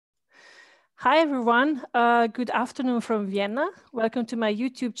Hi everyone, good afternoon from Vienna. Welcome to my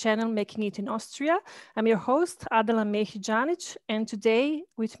YouTube channel, Making It in Austria. I'm your host, Adela Mehijanic, and today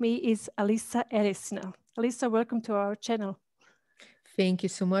with me is Alisa Eresina. Alisa, welcome to our channel. Thank you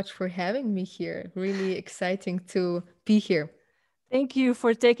so much for having me here. Really exciting to be here. Thank you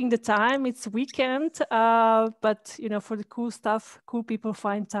for taking the time. It's weekend, but you know, for the cool stuff, cool people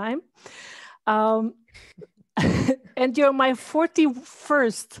find time. And you're my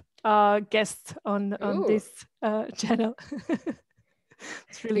 41st guest on this channel.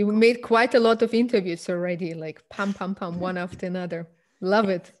 It's really You cool. made quite a lot of interviews already, like pam, pam, pam, one after another. Love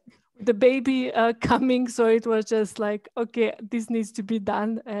it. The baby coming, so it was just like, okay, this needs to be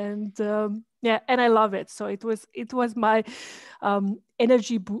done, and yeah, and I love it. So it was my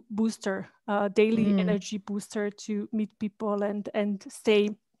energy booster, daily energy booster to meet people and stay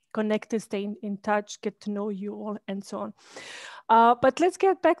connected, stay in touch, get to know you all, and so on. But let's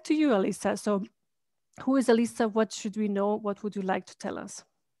get back to you, Alisa. So who is Alisa? What should we know? What would you like to tell us?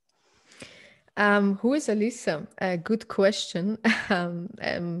 Who is Alisa? Good question.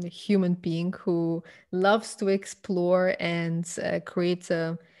 I'm a human being who loves to explore and create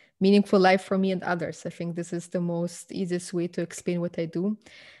a meaningful life for me and others. I think this is the most easiest way to explain what I do.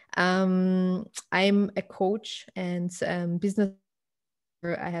 I'm a coach and business.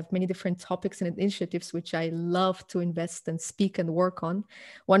 I have many different topics and initiatives which I love to invest and speak and work on.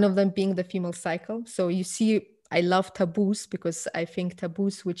 One of them being the female cycle. So you see, I love taboos because I think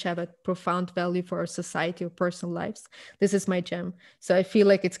taboos which have a profound value for our society or personal lives. This is my jam. So I feel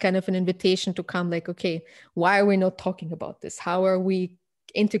like it's kind of an invitation to come like, okay, why are we not talking about this? How are we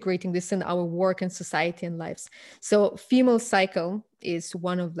integrating this in our work and society and lives? So female cycle is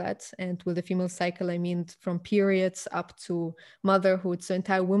one of that. And with the female cycle, I mean from periods up to motherhood, so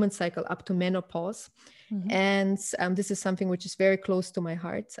entire women's cycle up to menopause. And this is something which is very close to my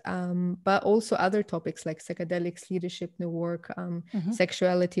heart, but also other topics like psychedelics, leadership, new work,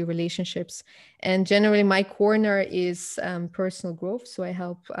 sexuality, relationships. And generally my corner is personal growth. So I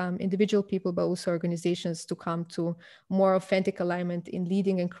help individual people, but also organizations to come to more authentic alignment in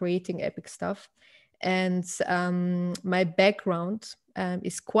leading and creating epic stuff. And my background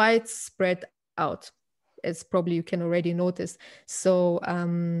is quite spread out, as probably you can already notice. So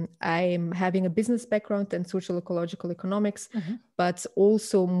I'm having a business background and social-ecological economics, but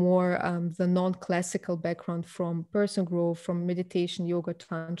also more the non-classical background from personal growth, from meditation, yoga,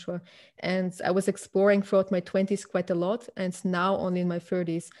 tantra. And I was exploring throughout my 20s quite a lot. And now only in my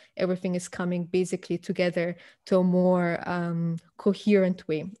 30s, everything is coming basically together to a more coherent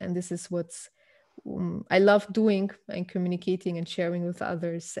way. And this is what's I love doing and communicating and sharing with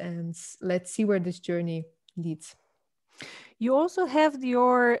others. And let's see where this journey leads. You also have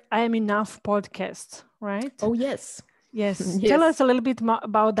your I Am Enough podcast, right? Oh, yes. Yes. Yes. Tell us a little bit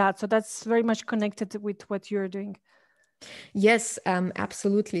about that. So that's very much connected with what you're doing. Yes,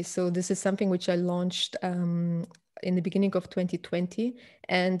 absolutely. So this is something which I launched in the beginning of 2020,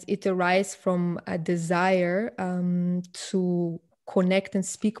 and it arises from a desire to connect and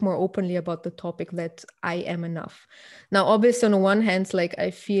speak more openly about the topic that I am enough. Now, obviously, on the one hand, like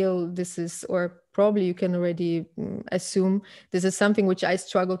I feel this is, or probably you can already assume this is something which I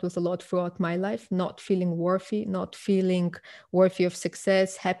struggled with a lot throughout my life, not feeling worthy, not feeling worthy of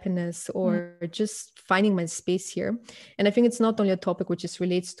success, happiness, or just finding my space here. And I think it's not only a topic which is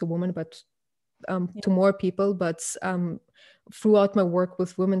relates to women, but to more people, but throughout my work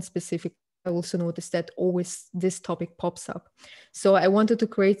with women specifically, I also noticed that always this topic pops up. So I wanted to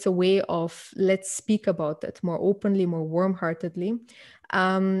create a way of let's speak about it more openly, more warm-heartedly,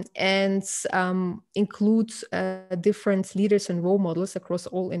 and include different leaders and role models across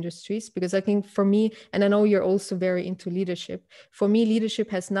all industries. Because I think for me, and I know you're also very into leadership, for me, leadership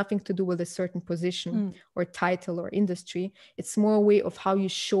has nothing to do with a certain position or title or industry. It's more a way of how you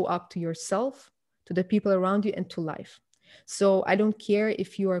show up to yourself, to the people around you, and to life. So I don't care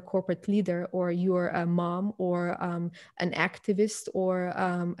if you are a corporate leader or you're a mom or an activist or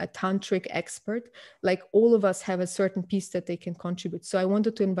a tantric expert. Like all of us have a certain piece that they can contribute. So I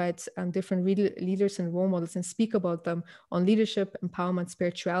wanted to invite different leaders and role models and speak about them on leadership, empowerment,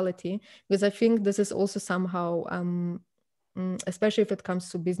 spirituality, because I think this is also somehow especially if it comes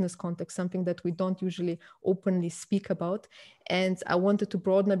to business context, something that we don't usually openly speak about. And I wanted to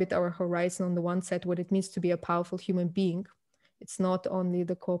broaden a bit our horizon on the one side, what it means to be a powerful human being. It's not only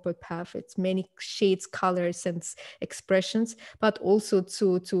the corporate path, it's many shades, colors, and expressions, but also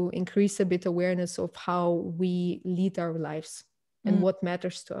to increase a bit awareness of how we lead our lives and what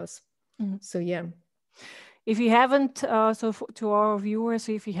matters to us. So, yeah. if you haven't, to our viewers,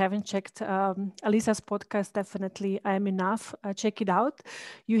 if you haven't checked Alisa's podcast, definitely I Am Enough, check it out.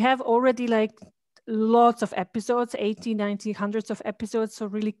 You have already like lots of episodes, 80, 90, hundreds of episodes, so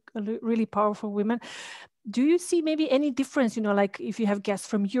really, really powerful women. Do you see maybe any difference, like if you have guests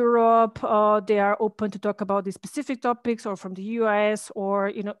from Europe, they are open to talk about these specific topics, or from the US,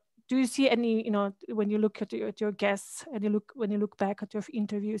 or, do you see any, when you look at your guests and when you look back at your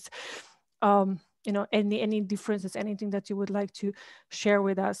interviews, any differences, anything that you would like to share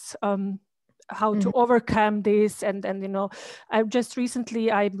with us, how to overcome this? And I just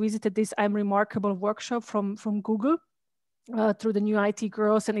recently, I visited this I'm Remarkable workshop from Google, through the new IT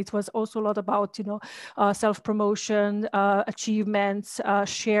girls, and it was also a lot about self-promotion, achievements,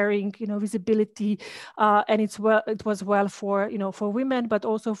 sharing, visibility, and it was well for for women, but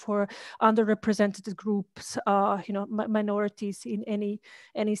also for underrepresented groups, minorities in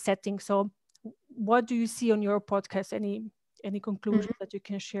any setting. So what do you see on your podcast? Any conclusions that you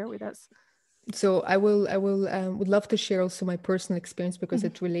can share with us? So would love to share also my personal experience, because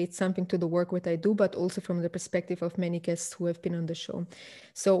it relates something to the work what I do, but also from the perspective of many guests who have been on the show.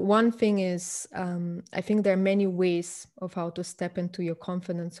 So one thing is, I think there are many ways of how to step into your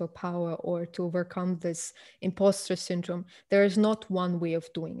confidence or power, or to overcome this imposter syndrome. There is not one way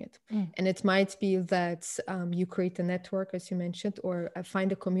of doing it. And it might be that you create a network, as you mentioned, or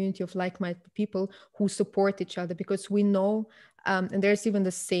find a community of like-minded people who support each other, because we know, and there's even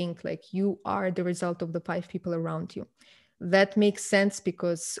the saying, like, you are the result of the 5 people around you. That makes sense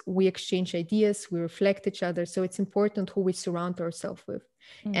because we exchange ideas, we reflect each other. So it's important who we surround ourselves with.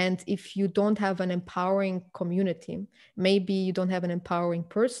 And if you don't have an empowering community, maybe you don't have an empowering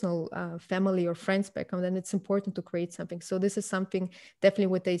personal family or friends background, then it's important to create something. So this is something definitely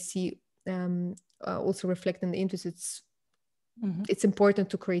what I see also reflect in the interest. It's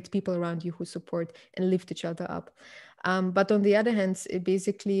important to create people around you who support and lift each other up. But on the other hand, it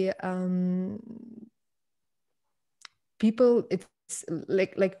basically people, it's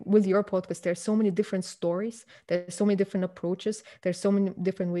like with your podcast, there's so many different stories, there's so many different approaches, there's so many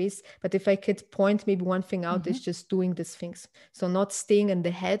different ways. But if I could point maybe one thing out, is just doing these things. So not staying in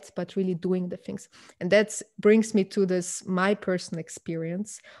the head, but really doing the things. And that brings me to this, my personal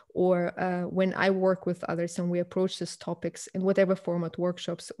experience, or when I work with others and we approach these topics in whatever format,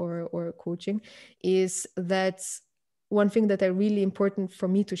 workshops or coaching, is that one thing that are really important for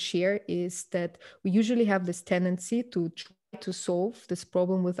me to share is that we usually have this tendency to try to solve this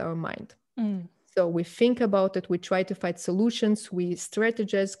problem with our mind. So we think about it, we try to find solutions, we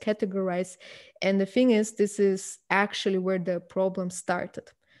strategize, categorize. And the thing is, this is actually where the problem started.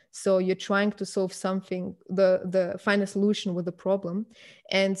 So you're trying to solve something, the find a solution with the problem.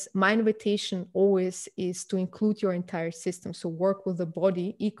 And my invitation always is to include your entire system. So work with the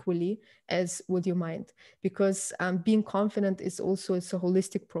body equally as with your mind, because being confident is also, it's a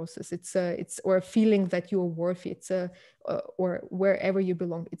holistic process. It's a feeling that you're worthy. It's or wherever you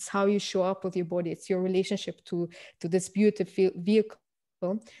belong. It's how you show up with your body. It's your relationship to this beautiful vehicle.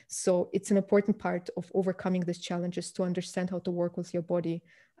 So it's an important part of overcoming these challenges, to understand how to work with your body,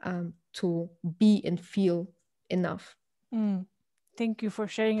 to be and feel enough. Thank you for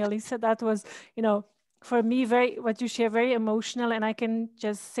sharing, Alisa. That was, for me, what you share, very emotional. And I can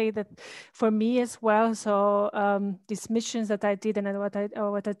just say that for me as well. So these missions that I did, and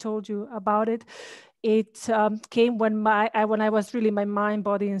what I told you about it, it came when I was really my mind,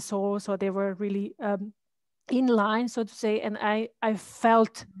 body, and soul. So they were really in line, so to say. And I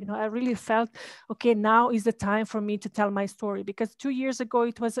felt, I really felt, okay, now is the time for me to tell my story. Because 2 years ago,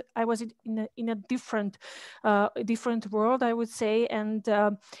 I was in a different world, I would say. And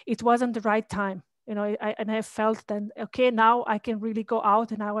it wasn't the right time. I felt then, okay, now I can really go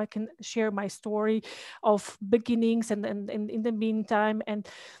out, and now I can share my story of beginnings and in the meantime. And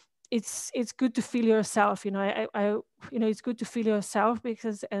it's good to feel yourself. It's good to feel yourself,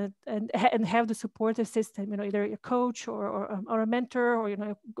 because and have the supportive system. Either a coach or a mentor, or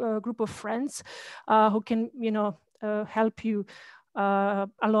a group of friends who can help you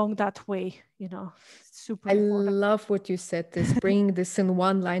along that way. Super I important. love what you said, this bringing this in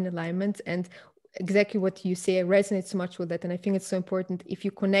one line alignment, and exactly what you say, I resonate so much with that. And I think it's so important, if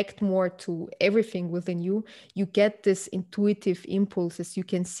you connect more to everything within you, you get this intuitive impulses, you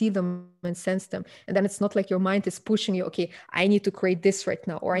can see them and sense them. And then it's not like your mind is pushing you, okay, I need to create this right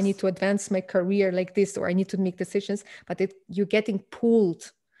now, or I need to advance my career like this, or I need to make decisions. But you're getting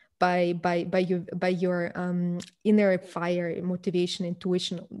pulled by your inner fire, motivation,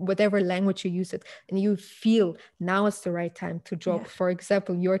 intuition, whatever language you use it, and you feel now is the right time to drop. For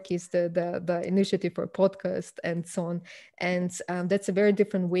example, your case, the initiative for podcast and so on. And that's a very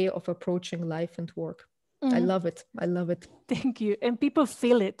different way of approaching life and work. I Mm. love it. I love it. Thank you. And people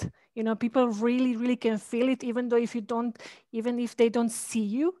feel it. People really, really can feel it, even though if you don't, even if they don't see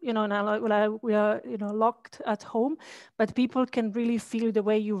you, now we are, locked at home, but people can really feel the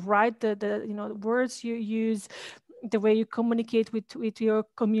way you write, the words you use, the way you communicate with your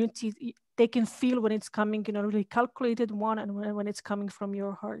community. They can feel when it's coming, really calculated one, and when it's coming from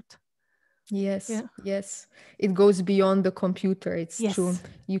your heart. Yes, Yeah. yes. It goes beyond the computer. It's true. Yes.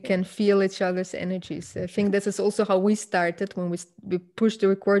 You Yeah. can feel each other's energies. I think this is also how we started when we pushed the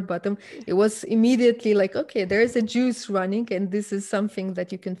record button. It was immediately like, okay, there is a juice running, and this is something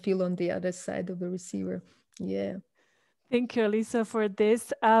that you can feel on the other side of the receiver. Yeah. Thank you, Alisa, for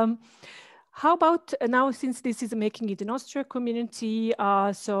this. How about now, since this is making it an Austria community,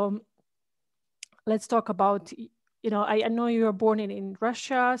 so let's talk about, I know you were born in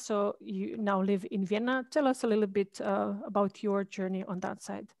Russia, so you now live in Vienna. Tell us a little bit about your journey on that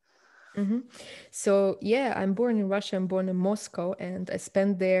side. Mm-hmm. So yeah, I'm born in Russia. I'm born in Moscow, and I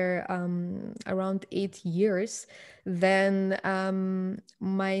spent there around 8 years. Then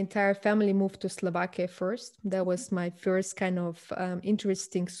my entire family moved to Slovakia first. That was my first kind of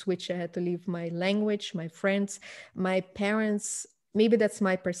interesting switch. I had to leave my language, my friends, my parents. Maybe that's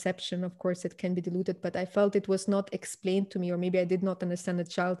my perception. Of course, it can be diluted, but I felt it was not explained to me, or maybe I did not understand a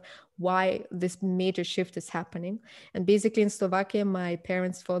child why this major shift is happening. And basically in Slovakia, my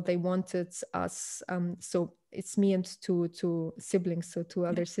parents thought they wanted us, so it's me and two siblings, so two Yeah.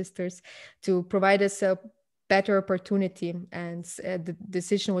 other sisters, to provide us a better opportunity. And the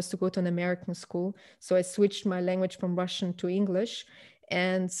decision was to go to an American school. So I switched my language from Russian to English.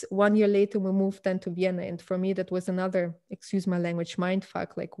 And 1 year later, we moved then to Vienna. And for me, that was another, excuse my language,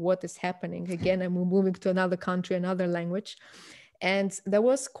 mindfuck. Like, what is happening? Again, I'm moving to another country, another language. And there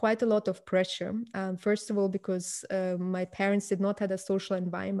was quite a lot of pressure. First of all, because my parents did not have a social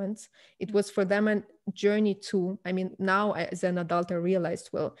environment. It was for them a journey too. I mean, now as an adult, I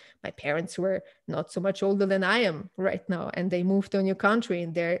realized, well, my parents were not so much older than I am right now. And they moved to a new country,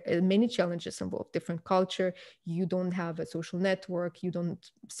 and there are many challenges involved, different culture. You don't have a social network. You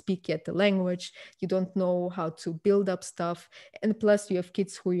don't speak yet the language. You don't know how to build up stuff. And plus you have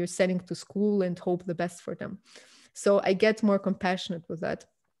kids who you're sending to school and hope the best for them. So I get more compassionate with that.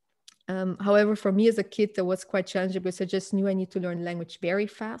 However, for me as a kid, that was quite challenging because I just knew I need to learn language very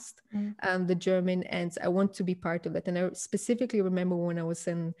fast, the German, and I want to be part of it. And I specifically remember when I was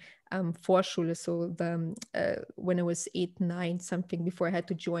in Vorschule, so when I was 8, 9, something, before I had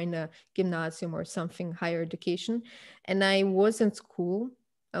to join a gymnasium or something, higher education. And I was in school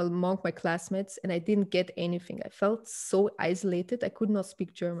among my classmates, and I didn't get anything. I felt so isolated. I could not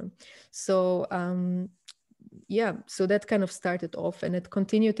speak German. So yeah, so that kind of started off, and it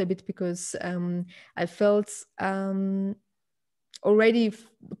continued a bit because I felt already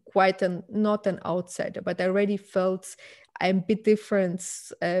quite not an outsider, but I already felt I'm a bit different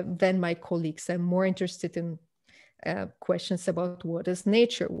than my colleagues. I'm more interested in questions about what is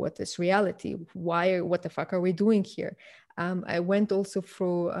nature, what is reality, what the fuck are we doing here? I went also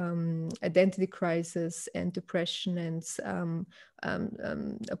through identity crisis and depression and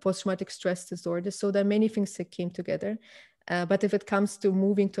a post-traumatic stress disorder. So there are many things that came together. But if it comes to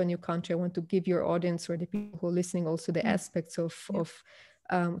moving to a new country, I want to give your audience or the people who are listening also the aspects of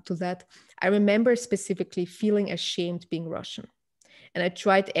to that. I remember specifically feeling ashamed being Russian. And I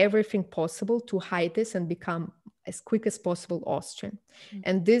tried everything possible to hide this and become as quick as possible Austrian.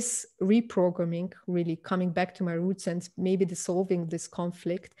 And this reprogramming, really coming back to my roots and maybe dissolving this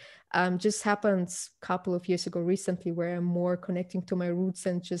conflict, just happened a couple of years ago recently, where I'm more connecting to my roots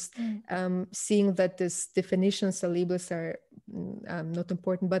and just seeing that these definitions and labels are not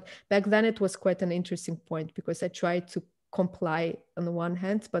important. But back then it was quite an interesting point, because I tried to comply on the one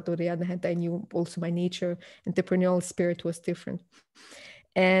hand, but on the other hand, I knew also my nature, entrepreneurial spirit was different.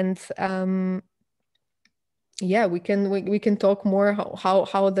 And yeah, we can talk more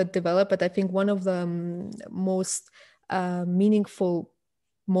how that developed. But I think one of the most meaningful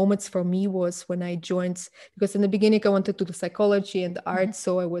moments for me was when I joined, because in the beginning I wanted to do psychology and art,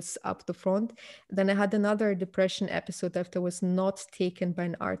 so I was up the front. Then I had another depression episode after I was not taken by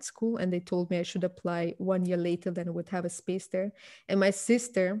an art school, and they told me I should apply 1 year later, then I would have a space there. And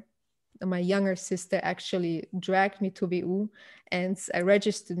my younger sister actually dragged me to VU, and I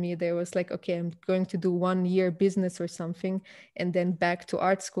registered me. There was like, okay, I'm going to do 1 year business or something, and then back to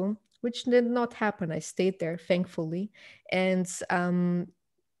art school, which did not happen. I stayed there, thankfully. And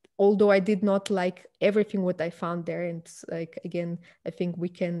although I did not like everything what I found there, and like again, I think we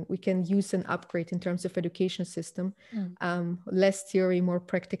can use an upgrade in terms of education system, less theory, more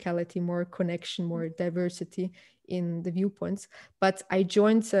practicality, more connection, more diversity in the viewpoints. But I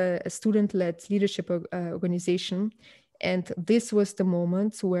joined a student-led leadership organization, and this was the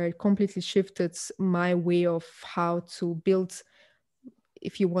moment where it completely shifted my way of how to build,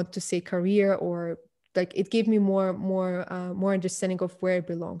 if you want to say, career, or like it gave me more understanding of where I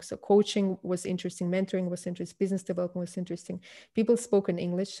belong. So coaching was interesting, mentoring was interesting, business development was interesting. People spoke in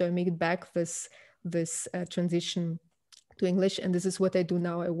English, so I made back this transition to English, and this is what I do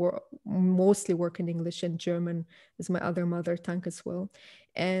now. I mostly work in English, and German is my other mother tongue as well.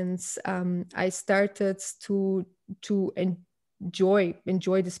 And I started to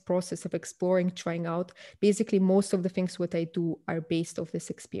enjoy this process of exploring, trying out. Basically, most of the things what I do are based off this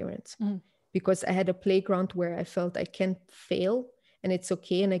experience, because I had a playground where I felt I can't fail and it's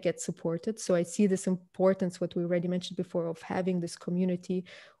okay, and I get supported. So I see this importance, what we already mentioned before, of having this community,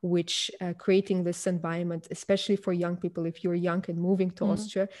 which creating this environment, especially for young people. If you're young and moving to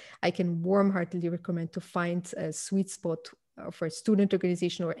Austria, I can warm-heartedly recommend to find a sweet spot for a student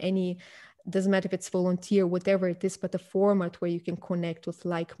organization, or any, doesn't matter if it's volunteer, whatever it is, but a format where you can connect with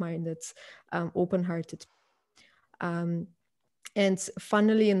like-minded, open-hearted. And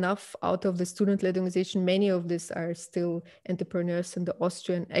funnily enough, out of the student-led organization, many of these are still entrepreneurs in the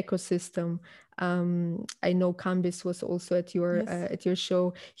Austrian ecosystem. I know Cambis was also at your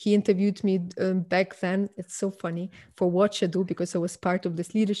show. He interviewed me back then. It's so funny, for Watch I Do, because I was part of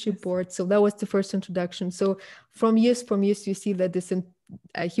this leadership board. So that was the first introduction. So from years, you see that this,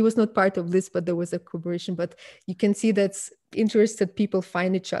 he was not part of this, but there was a collaboration. But you can see that interested people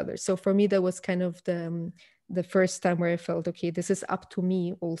find each other. So for me, that was kind of the first time where I felt, okay, this is up to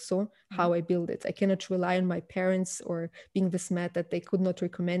me also, how I build it. I cannot rely on my parents or being this mad that they could not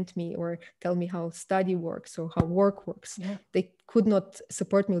recommend me or tell me how study works or how work works. They could not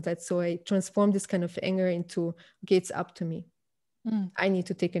support me with that. So I transformed this kind of anger into, okay, it's up to me. I need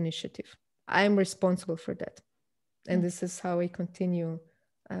to take initiative. I'm responsible for that. And this is how I continue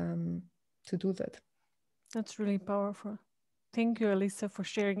to do that. That's really powerful. Thank you, Alisa, for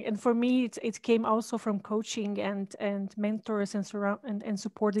sharing. And for me, it came also from coaching and mentors and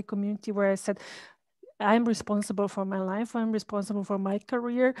support the community, where I said, I'm responsible for my life. I'm responsible for my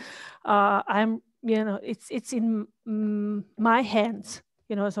career. It's in my hands.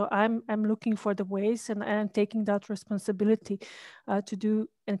 So I'm looking for the ways, and I'm taking that responsibility to do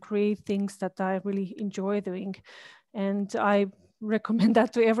and create things that I really enjoy doing. And I recommend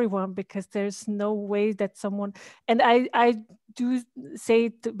that to everyone, because there's no way that someone, and I do say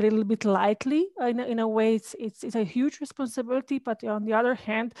it a little bit lightly, in a way it's a huge responsibility, but on the other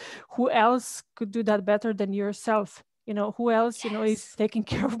hand, who else could do that better than yourself? Who else is taking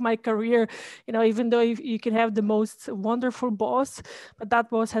care of my career? Even though you can have the most wonderful boss, but that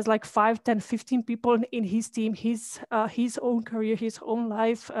boss has like 5, 10, 15 people in his team, his own career, his own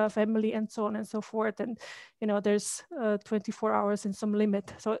life, family, and so on and so forth. And there's 24 hours and some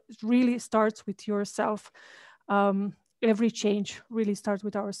limit. So it really starts with yourself. Every change really starts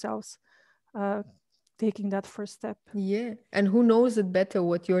with ourselves, taking that first step. Yeah. And who knows it better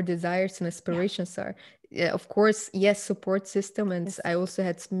what your desires and aspirations are? Yeah, of course, yes, support system. And I also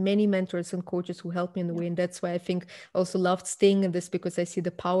had many mentors and coaches who helped me in the way. And that's why I think I also loved staying in this, because I see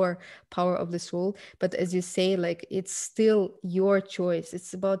the power of this role. But as you say, like, it's still your choice.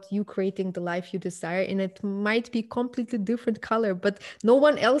 It's about you creating the life you desire. And it might be completely different color, but no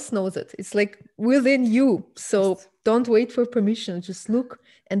one else knows it. It's like within you. So don't wait for permission. Just look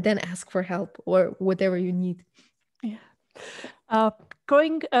and then ask for help or whatever you need. Yeah.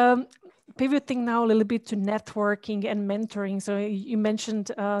 Pivoting now a little bit to networking and mentoring. So you mentioned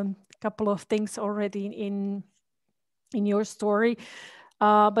a couple of things already in your story,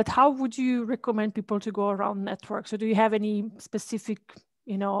 but how would you recommend people to go around network? So do you have any specific,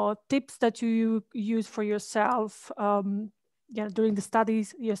 tips that you use for yourself? During the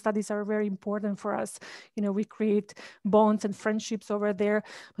studies, your studies are very important for us. We create bonds and friendships over there,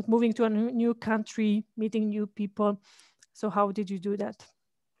 but moving to a new country, meeting new people. So how did you do that?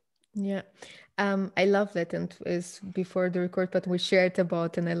 Yeah, I love that, and is before the record, but we shared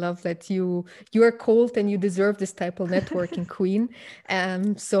about, and I love that you are cold and you deserve this type of networking queen.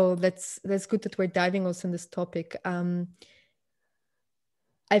 So that's good that we're diving also in this topic.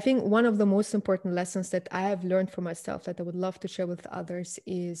 I think one of the most important lessons that I have learned for myself that I would love to share with others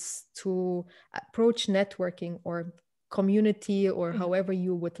is to approach networking or community, or however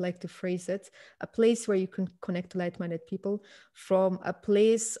you would like to phrase it, a place where you can connect to like-minded people from a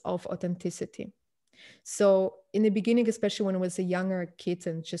place of authenticity. So in the beginning, especially when I was a younger kid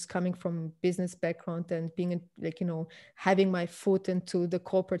and just coming from business background and being like, you know, having my foot into the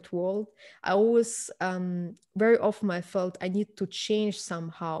corporate world, I always, very often I felt I need to change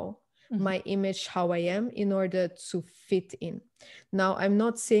somehow my image, how I am, in order to fit in. Now, I'm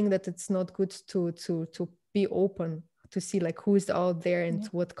not saying that it's not good to be open to see like who's out there and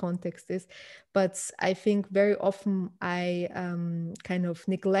what context is, but I think very often I kind of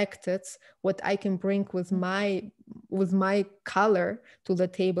neglected what I can bring with my color to the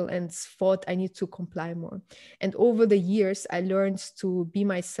table and thought I need to comply more. And over the years, I learned to be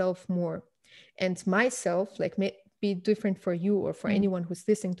myself more. And myself, like may be different for you or for anyone who's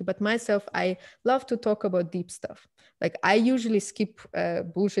listening to, but myself, I love to talk about deep stuff. Like I usually skip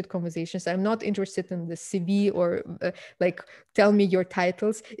bullshit conversations. I'm not interested in the CV or like tell me your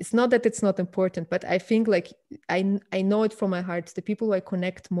titles. It's not that it's not important, but I think like I know it from my heart. The people I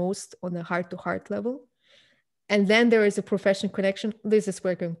connect most on a heart-to-heart level, and then there is a professional connection. This is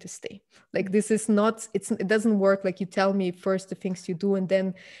where I'm going to stay. Like this is not, it doesn't work like you tell me first the things you do and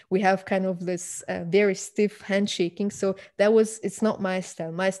then we have kind of this very stiff handshaking. So it's not my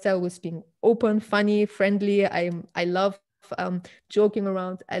style. My style was being open, funny, friendly. I love joking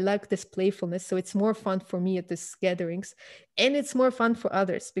around. I like this playfulness. So it's more fun for me at these gatherings, and it's more fun for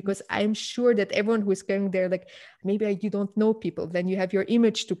others because I'm sure that everyone who is going there, like maybe you don't know people, then you have your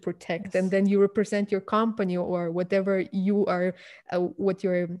image to protect, and then you represent your company or whatever you are, what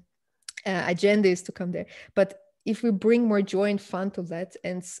your agenda is to come there. But if we bring more joy and fun to that,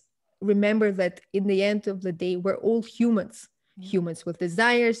 and remember that in the end of the day, we're all humans. Humans with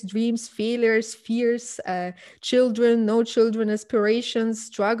desires, dreams, failures, fears, children, no children, aspirations,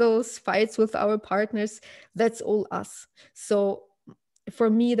 struggles, fights with our partners. That's all us. So for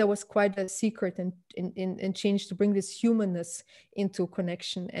me, that was quite a secret and change to bring this humanness into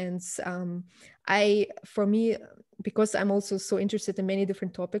connection. And for me, because I'm also so interested in many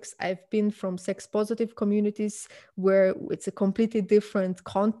different topics, I've been from sex positive communities where it's a completely different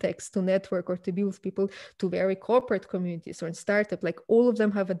context to network or to be with people, to very corporate communities or in startup. Like all of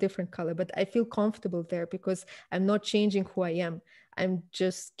them have a different color, but I feel comfortable there because I'm not changing who I am. I'm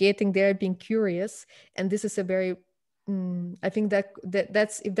just getting there, being curious. And this is a very I think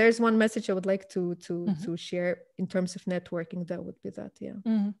that's, if there's one message I would like to share in terms of networking, that would be that.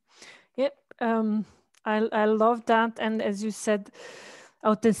 Yep. I love that. And as you said,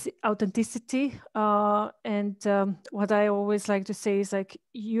 authenticity. And what I always like to say is like,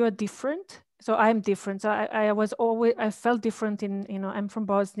 you are different. So I'm different. So I felt different I'm from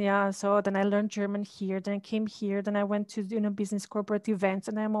Bosnia. So then I learned German here, then I came here, then I went to, business corporate events,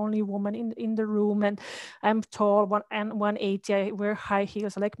 and I'm only a woman in the room, and I'm tall, 180. I wear high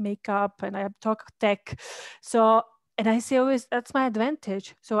heels, I like makeup, and I talk tech. So, and I say always, that's my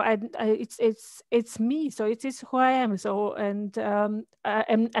advantage. So it's me. So it is who I am. So, and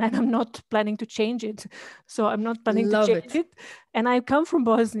I'm not planning to change it. So I'm not planning to change it. And I come from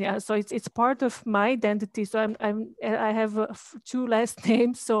Bosnia, so it's part of my identity. So I have 2 last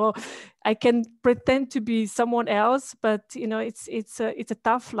names, so I can pretend to be someone else. But it's a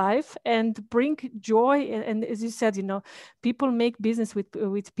tough life, and bring joy. And as you said, people make business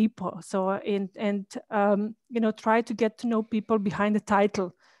with people. So try to get to know people behind the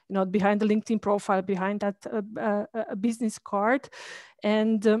title, behind the LinkedIn profile, behind that business card,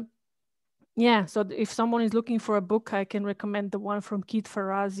 and. So if someone is looking for a book, I can recommend the one from Keith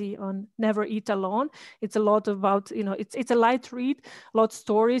Ferrazzi on Never Eat Alone. It's a lot about, it's a light read, a lot of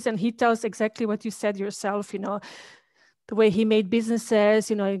stories, and he tells exactly what you said yourself, the way he made businesses,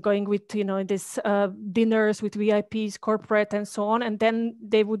 going with, this dinners with VIPs, corporate, and so on. And then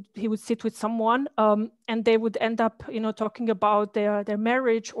he would sit with someone, and they would end up, talking about their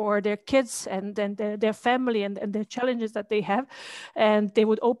marriage or their kids, and then their family and their challenges that they have. And they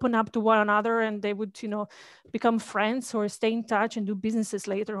would open up to one another, and they would, become friends or stay in touch and do businesses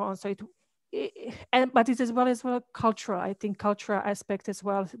later on. So but it is as well cultural. I think cultural aspect as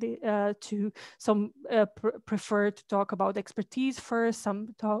well. To some prefer to talk about expertise first.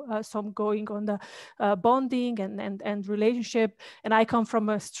 Some going on the bonding and relationship. And I come from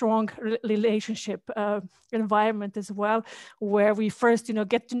a strong relationship environment as well, where we first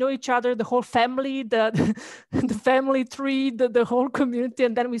get to know each other, the whole family, the the family tree, the whole community,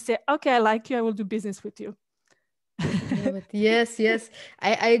 and then we say, okay, I like you, I will do business with you. Love it. Yes, yes.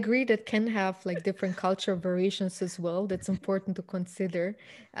 I agree that can have like different cultural variations as well. That's important to consider.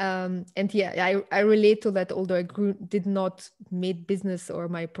 And yeah, I relate to that, although did not made business or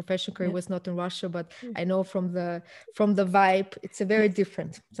my professional career Yeah. was not in Russia, but I know from the vibe, it's a very Yes.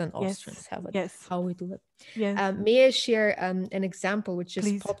 different than Yes. Austrians have it, Yes. how we do it. Yes. May I share an example which just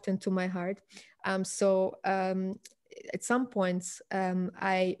Please. popped into my heart? At some points,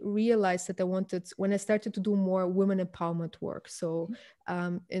 I realized that I wanted, when I started to do more women empowerment work. So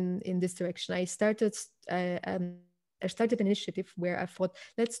in this direction, I started an initiative where I thought,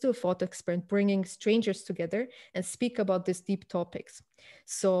 let's do a thought experiment, bringing strangers together and speak about these deep topics.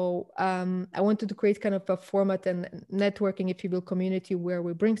 So I wanted to create kind of a format and networking, if you will, community where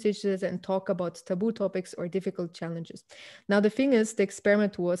we bring strangers and talk about taboo topics or difficult challenges. Now, the thing is, the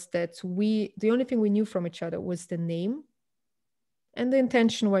experiment was that the only thing we knew from each other was the name and the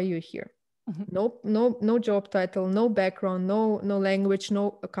intention why you're here. Mhm. No job title, no background, no language,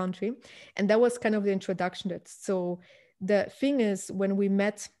 no country. And that was kind of the introduction. So the thing is, when we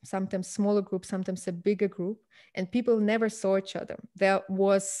met, sometimes smaller group, sometimes a bigger group, and people never saw each other, there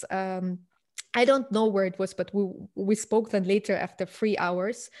was I don't know where it was, but we spoke then later after 3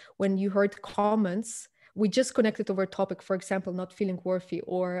 hours. When you heard comments, we just connected over a topic, for example, not feeling worthy,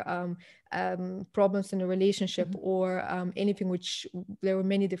 or problems in a relationship, Mhm. or anything, which there were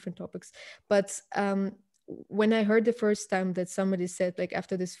many different topics. But when I heard the first time that somebody said, like,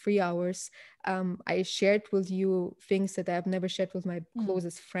 after this 3 hours, I shared with you things that I've never shared with my Mm.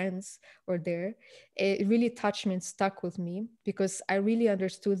 closest friends, or there, it really touched me and stuck with me, because I really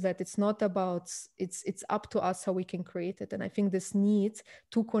understood that it's not about, it's up to us how we can create it. And I think this need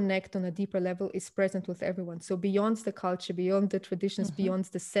to connect on a deeper level is present with everyone. So beyond the culture, beyond the traditions, Mhm. beyond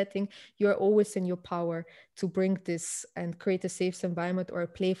the setting, you are always in your power to bring this and create a safe environment or a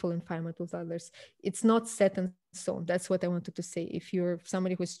playful environment with others. It's not set in stone. That's what I wanted to say. If you're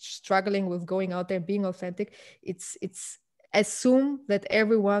somebody who's struggling with going out there, being authentic, it's assume that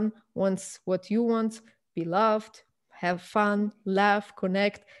everyone wants what you want, be loved, have fun, laugh,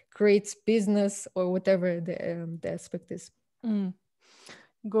 connect, create business, or whatever the aspect is. Mm.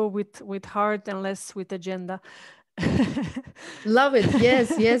 Go with heart and less with agenda. Love it.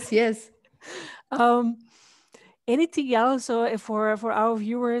 Yes, yes, yes. um, Anything else for our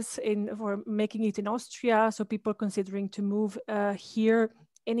viewers in for making it in Austria? So people considering to move here.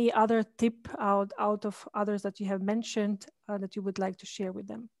 Any other tip out of others that you have mentioned that you would like to share with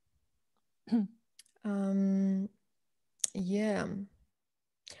them? Um, yeah.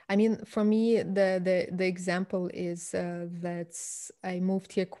 I mean, for me, the example is that I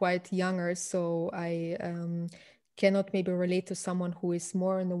moved here quite younger, so I cannot maybe relate to someone who is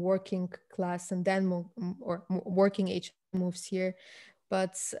more in the working class and then working age and then moves here.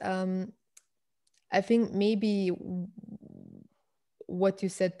 But I think maybe what you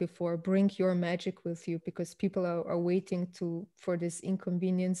said before, bring your magic with you, because people are waiting for this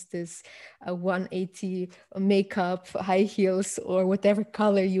inconvenience, this 180 makeup, high heels, or whatever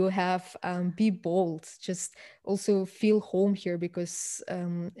color you have. Be bold, just also feel home here, because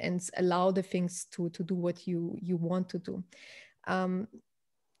and allow the things to do what you want to do. um,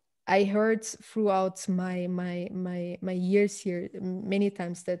 I heard throughout my years here many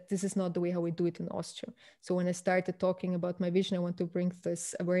times that this is not the way how we do it in Austria. So when I started talking about my vision, I want to bring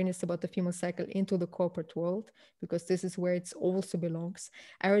this awareness about the female cycle into the corporate world, because this is where it also belongs.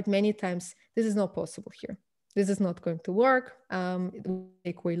 I heard many times, this is not possible here. This is not going to work. It will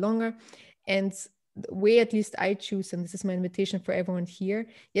take way longer. And the way at least I choose, and this is my invitation for everyone here,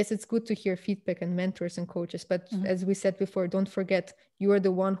 yes, it's good to hear feedback and mentors and coaches, but Mhm. as we said before, don't forget, you are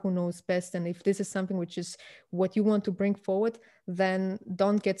the one who knows best. And if this is something which is what you want to bring forward, then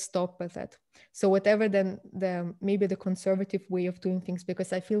don't get stopped by that. So whatever then the maybe the conservative way of doing things,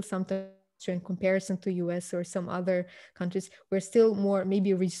 because I feel sometimes in comparison to US or some other countries, we're still more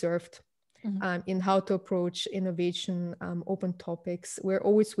maybe reserved Mhm. in how to approach innovation, open topics. We're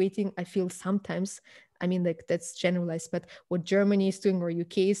always waiting, I feel sometimes. I mean, like, that's generalized, but what Germany is doing or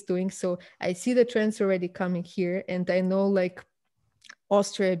UK is doing. So I see the trends already coming here, and I know, like,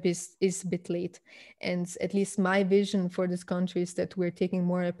 Austria is a bit late. And at least my vision for this country is that we're taking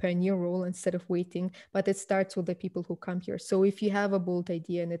more a pioneer role instead of waiting. But it starts with the people who come here. So if you have a bold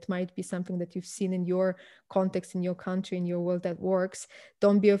idea, and it might be something that you've seen in your context, in your country, in your world that works,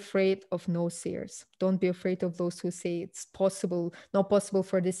 don't be afraid of no sayers. Don't be afraid of those who say it's possible, not possible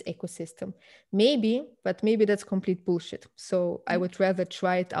for this ecosystem. Maybe, but maybe that's complete bullshit. So I would rather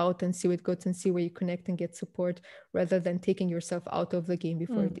try it out and see what goes, and see where you connect and get support, rather than taking yourself out of the game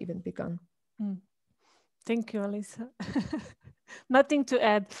before Mm. it even begun. Mm. Thank you, Alisa. Nothing to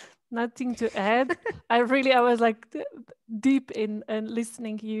add. Nothing to add. I was like deep in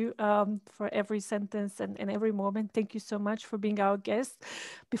listening you for every sentence and every moment. Thank you so much for being our guest.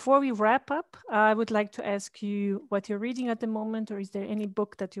 Before we wrap up, I would like to ask you what you're reading at the moment, or is there any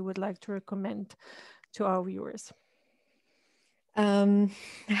book that you would like to recommend to our viewers? Um,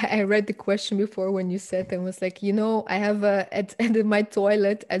 I read the question before when you said and was like, I have at my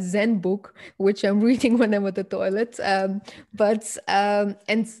toilet a Zen book which I'm reading when I'm at the toilet. And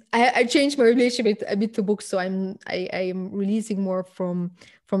I changed my relationship a bit to books, so I am releasing more from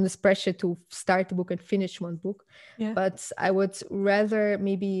this pressure to start a book and finish one book. Yeah. But I would rather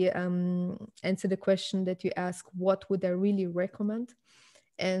maybe answer the question that you ask, what would I really recommend?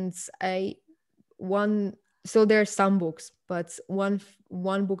 And I one so there are some books, but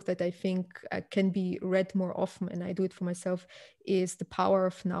one book that I think can be read more often, and I do it for myself, is The Power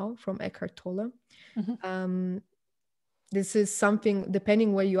of Now from Eckhart Tolle. Mhm. This is something,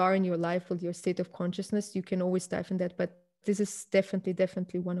 depending where you are in your life with your state of consciousness, you can always dive in that, but this is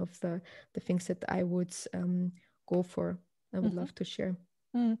definitely one of the things that I would go for. I would Mhm. love to share.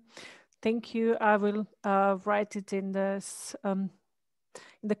 Thank you. I will write it in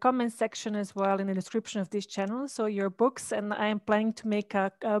the comment section as well, in the description of this channel. So your books, and I am planning to make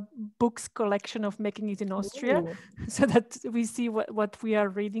a books collection of making it in Austria, Ooh, so that we see what we are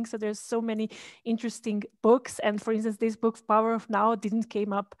reading. So there's so many interesting books. And for instance, this book, Power of Now, didn't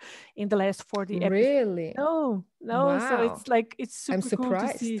came up in the last 40 episodes. really? No. So Wow. it's like, it's I'm super cool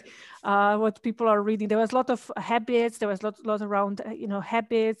to see surprised. what people are reading. There was a lot of habits. There was lot around,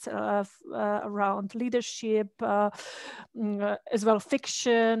 habits, around leadership, as well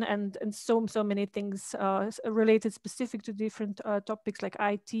fiction, and so many things related specific to different topics like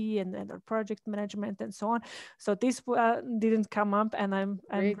IT and project management and so on. So this didn't come up, and I'm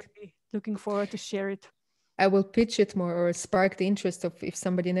Great. really looking forward to share it. I will pitch it more or spark the interest of if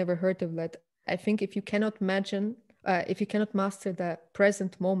somebody never heard of that. I think if you cannot master the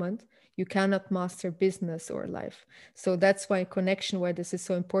present moment, you cannot master business or life. So that's why connection, why this is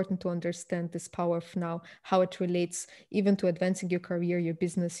so important to understand this power of now, how it relates even to advancing your career, your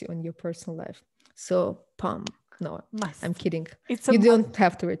business, and your personal life. So, Pam, no, I'm Must. kidding. It's a You must. don't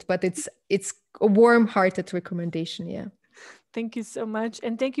have to read, but it's a warm-hearted recommendation. Yeah. Thank you so much.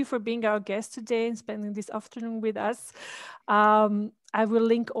 And thank you for being our guest today and spending this afternoon with us. I will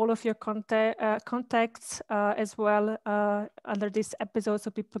link all of your contacts as well under this episode,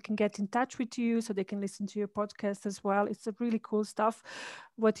 so people can get in touch with you, so they can listen to your podcast as well. It's a really cool stuff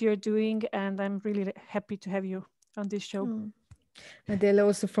what you're doing, and I'm really happy to have you on this show. Mm. Adele,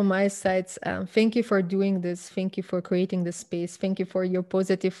 also from my side, thank you for doing this. Thank you for creating this space. Thank you for your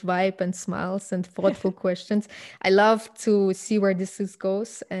positive vibe and smiles and thoughtful questions. I love to see where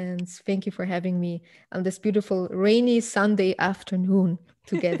goes. And thank you for having me on this beautiful rainy Sunday afternoon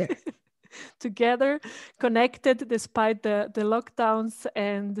together. Together, connected despite the lockdowns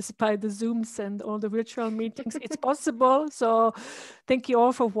and despite the Zooms and all the virtual meetings. It's possible. So thank you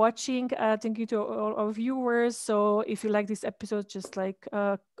all for watching. Thank you to all our viewers. So if you like this episode, just like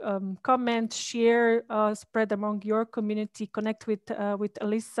comment, share, spread among your community, connect with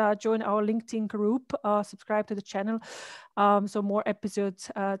Alisa, join our LinkedIn group, subscribe to the channel. So more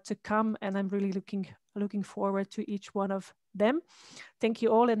episodes to come, and I'm really looking forward to each one of them. Thank you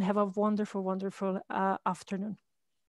all, and have a wonderful, wonderful afternoon.